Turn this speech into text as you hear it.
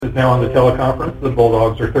is now on the teleconference. The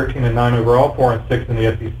Bulldogs are 13-9 overall, 4-6 in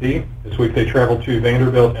the SEC. This week they travel to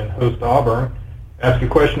Vanderbilt and host Auburn. Ask a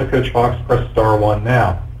question to Coach Fox, press star 1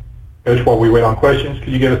 now. Coach, while we wait on questions, could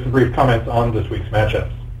you give us some brief comments on this week's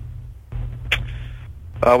matchups?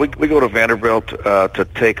 We go to Vanderbilt to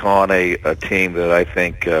take on a team that I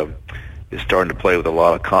think is starting to play with a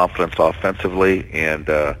lot of confidence offensively, and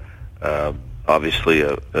obviously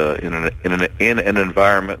in an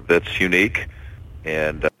environment that's unique.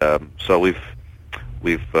 And so we've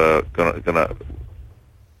gonna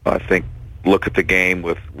I think look at the game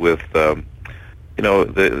with the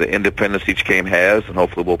independence each game has, and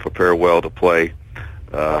hopefully we'll prepare well to play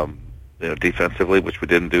defensively, which we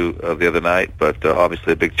didn't do the other night. But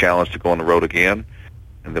obviously a big challenge to go on the road again.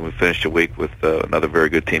 And then we finished a week with another very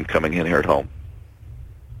good team coming in here at home.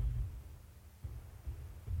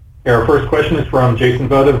 Our first question is from Jason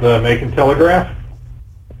Budd of the Macon Telegraph.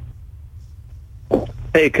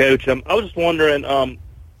 Hey, Coach. I was just wondering,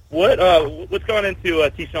 what's gone into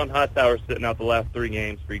Keyshawn Hightower sitting out the last 3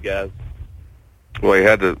 games for you guys? Well,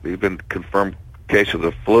 he's been confirmed case of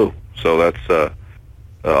the flu, so that's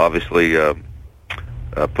obviously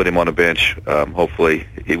put him on the bench. Hopefully,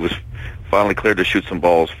 he was finally cleared to shoot some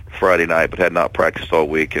balls Friday night, but had not practiced all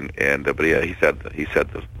week, but yeah, he's had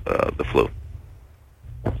the flu.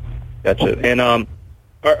 Gotcha. And are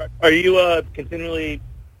you continually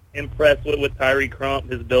impressed with Tyree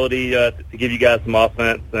Crump, his ability to give you guys some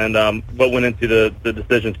offense, and what went into the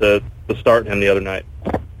decision to start him the other night?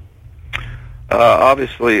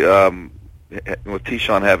 Obviously, with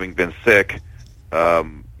Keyshawn having been sick,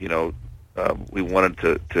 we wanted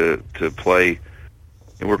to play.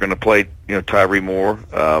 And we're going to play, Tyree more,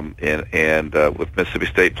 and with Mississippi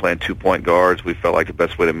State playing 2-point guards, we felt like the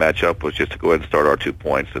best way to match up was just to go ahead and start our 2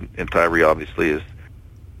 points. And Tyree obviously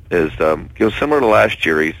is similar to last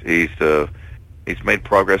year. He's made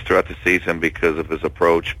progress throughout the season because of his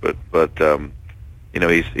approach, but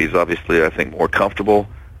he's obviously, I think, more comfortable.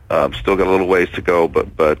 Still got a little ways to go,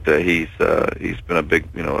 but he's been a big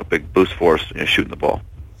boost for us shooting the ball.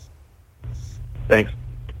 Thanks.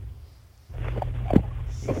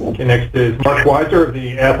 Okay, next is Mark Weiser of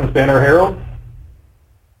the Athens Banner-Herald.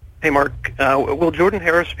 Hey, Mark. Will Jordan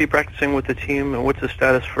Harris be practicing with the team? What's the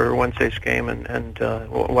status for Wednesday's game, and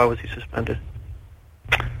why was he suspended?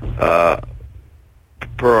 Per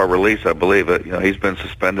our release, I believe he's been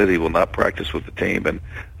suspended. He will not practice with the team, and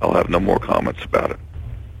I'll have no more comments about it.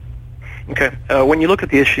 Okay. When you look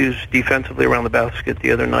at the issues defensively around the basket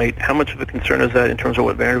the other night, how much of a concern is that in terms of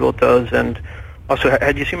what Vanderbilt does? And also,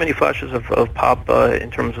 had you seen many flashes of Pop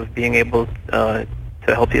in terms of being able to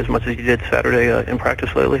help you as much as you did Saturday in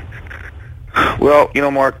practice lately? Well,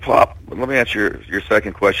 Mark, Pop, let me answer your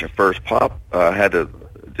second question first. Pop had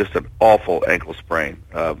just an awful ankle sprain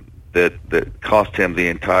that cost him the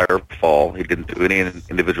entire fall. He didn't do any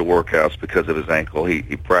individual workouts because of his ankle.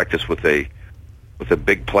 He practiced with a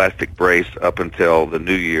big plastic brace up until the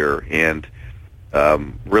new year, and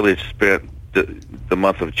really spent the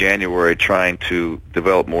month of January trying to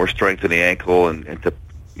develop more strength in the ankle and to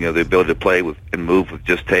the ability to play with and move with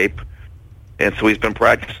just tape. And so he's been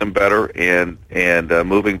practicing better and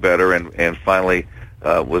moving better, and finally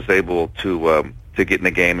was able to get in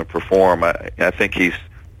the game and perform. I think he's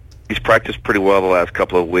practiced pretty well the last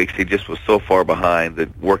couple of weeks. He just was so far behind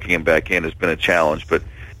that working him back in has been a challenge, but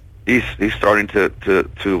he's starting to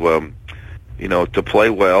play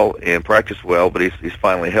well and practice well, but he's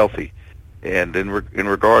finally healthy. And in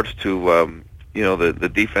regards to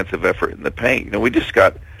the defensive effort in the paint, we just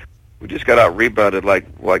got out rebounded like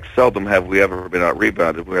seldom have we ever been out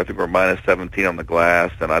rebounded. I think we're minus 17 on the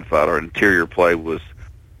glass, and I thought our interior play was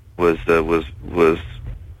really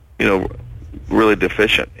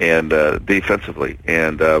deficient and defensively,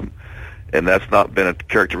 and that's not been a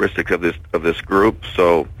characteristic of this group.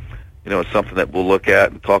 So it's something that we'll look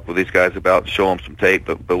at and talk with these guys about and show them some tape,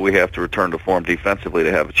 but we have to return to form defensively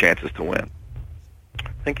to have chances to win.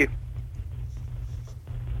 Thank you.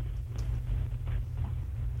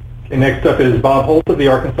 Okay, next up is Bob Holt of the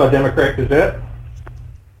Arkansas Democrat-Gazette.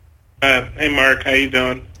 Hey, Mark. How you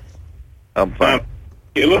doing? I'm fine.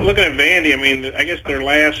 Looking at Vandy, I guess they're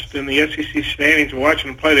last in the SEC standings.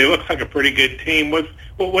 Watching them play, they look like a pretty good team.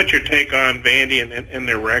 What's your take on Vandy and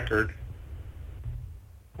their record?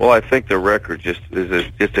 Well, I think the record is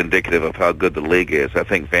just indicative of how good the league is. I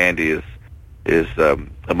think Vandy is a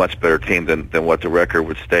much better team than what the record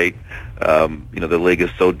would state. The league is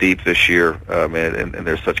so deep this year, and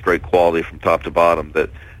there's such great quality from top to bottom that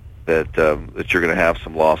you're going to have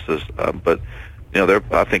some losses. But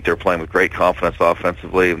I think they're playing with great confidence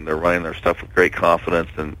offensively, and they're running their stuff with great confidence,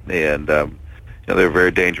 and they're a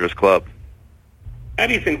very dangerous club. How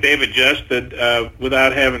do you think they've adjusted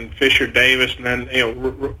without having Fisher Davis, and then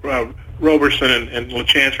Roberson and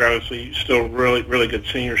LeChance are obviously still really good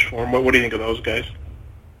seniors for him. What do you think of those guys?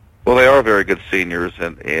 Well, they are very good seniors,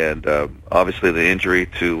 and obviously the injury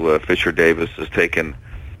to Fisher Davis has taken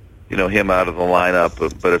him out of the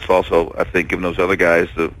lineup, but it's also, I think, given those other guys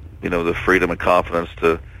the freedom and confidence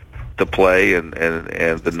to play and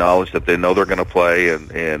the knowledge that they know they're going to play, and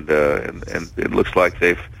it looks like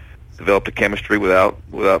they've developed a chemistry without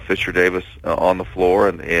Fisher Davis on the floor,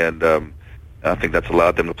 and I think that's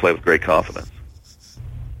allowed them to play with great confidence.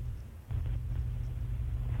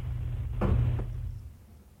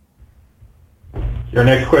 Your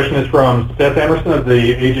next question is from Seth Emerson of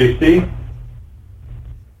the AJC.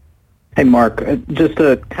 Hey, Mark. Just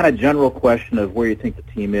a kind of general question of where you think the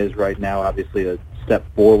team is right now. Obviously, a step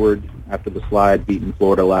forward after the slide, beating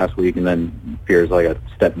Florida last week, and then appears like a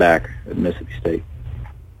step back at Mississippi State.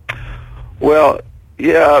 Well,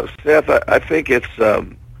 yeah, Seth, I think it's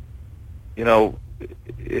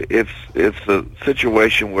it's a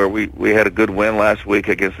situation where we had a good win last week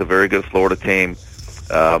against a very good Florida team.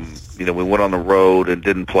 We went on the road and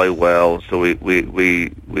didn't play well, so we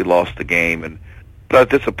lost the game, but I was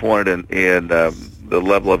disappointed in the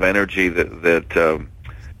level of energy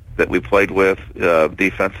that we played with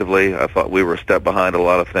defensively. I thought we were a step behind a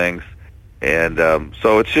lot of things, and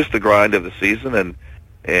so it's just the grind of the season,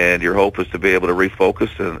 and your hope is to be able to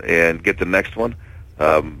refocus and get the next one.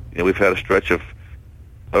 We've had a stretch of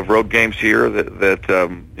road games here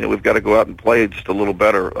that we've got to go out and play just a little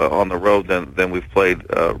better on the road than we've played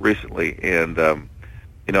recently. And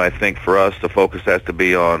I think for us the focus has to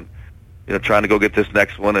be on trying to go get this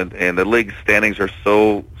next one. And the league standings are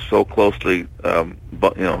so closely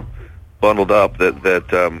bundled up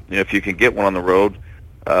that if you can get one on the road,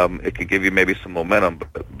 it can give you maybe some momentum.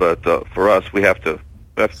 But for us, we have to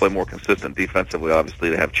play more consistent defensively,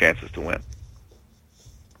 obviously, to have chances to win.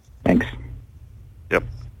 Thanks. Yep.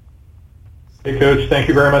 Hey, Coach, thank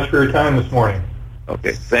you very much for your time this morning.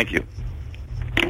 Okay, thank you.